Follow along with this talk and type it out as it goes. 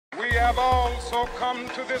have also come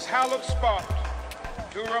to this hallowed spot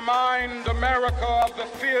to remind America of the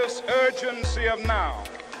fierce urgency of now.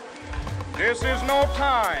 This is no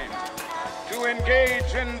time to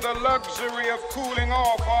engage in the luxury of cooling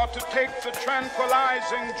off or to take the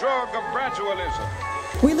tranquilizing drug of gradualism.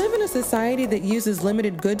 We live in a society that uses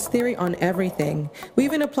limited goods theory on everything. We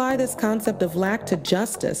even apply this concept of lack to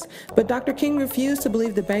justice. But Dr. King refused to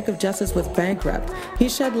believe the Bank of Justice was bankrupt. He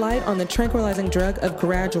shed light on the tranquilizing drug of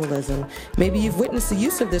gradualism. Maybe you've witnessed the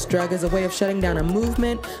use of this drug as a way of shutting down a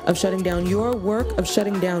movement, of shutting down your work, of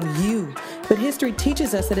shutting down you. But history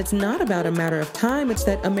teaches us that it's not about a matter of time. It's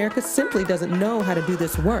that America simply doesn't know how to do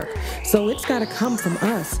this work. So it's got to come from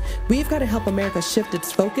us. We've got to help America shift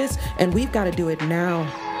its focus, and we've got to do it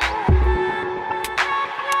now.